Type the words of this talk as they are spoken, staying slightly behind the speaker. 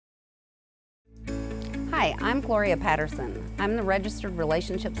Hi, I'm Gloria Patterson. I'm the Registered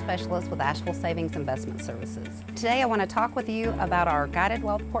Relationship Specialist with Asheville Savings Investment Services. Today I want to talk with you about our Guided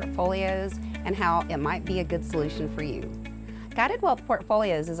Wealth Portfolios and how it might be a good solution for you. Guided Wealth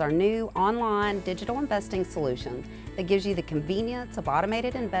Portfolios is our new online digital investing solution that gives you the convenience of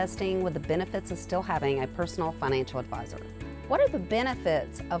automated investing with the benefits of still having a personal financial advisor. What are the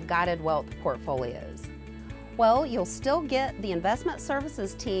benefits of Guided Wealth Portfolios? Well, you'll still get the investment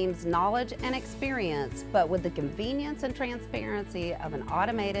services team's knowledge and experience, but with the convenience and transparency of an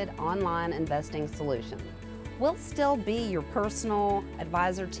automated online investing solution. We'll still be your personal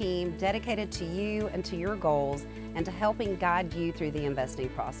advisor team dedicated to you and to your goals and to helping guide you through the investing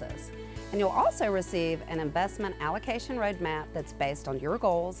process. And you'll also receive an investment allocation roadmap that's based on your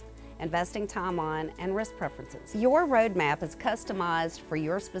goals, investing timeline, and risk preferences. Your roadmap is customized for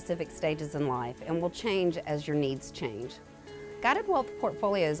your specific stages in life and will change as your needs change. Guided Wealth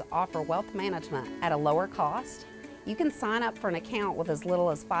Portfolios offer wealth management at a lower cost. You can sign up for an account with as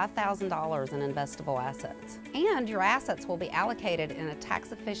little as $5,000 in investable assets. And your assets will be allocated in a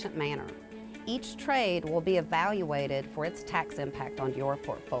tax-efficient manner. Each trade will be evaluated for its tax impact on your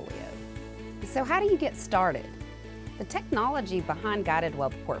portfolio. So how do you get started? The technology behind Guided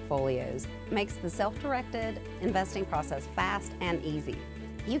Wealth Portfolios makes the self-directed investing process fast and easy.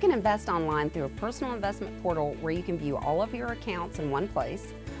 You can invest online through a personal investment portal where you can view all of your accounts in one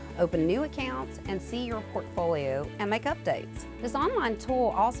place, open new accounts, and see your portfolio and make updates. This online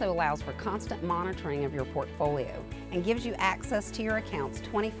tool also allows for constant monitoring of your portfolio and gives you access to your accounts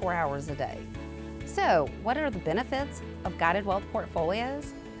 24 hours a day. So, what are the benefits of Guided Wealth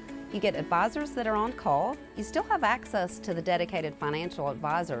Portfolios? You get advisors that are on call. You still have access to the dedicated financial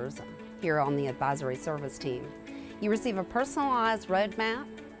advisors here on the advisory service team. You receive a personalized roadmap,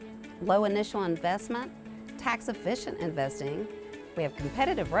 low initial investment, tax-efficient investing. We have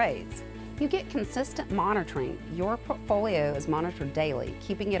competitive rates. You get consistent monitoring. Your portfolio is monitored daily,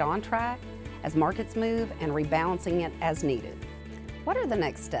 keeping it on track as markets move and rebalancing it as needed. What are the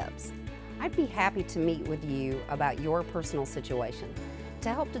next steps? I'd be happy to meet with you about your personal situation to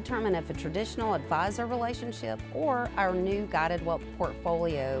help determine if a traditional advisor relationship or our new Guided Wealth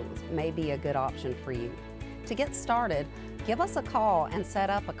Portfolio may be a good option for you. To get started, give us a call and set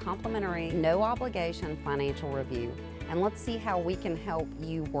up a complimentary, no-obligation financial review, and let's see how we can help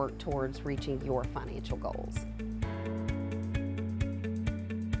you work towards reaching your financial goals.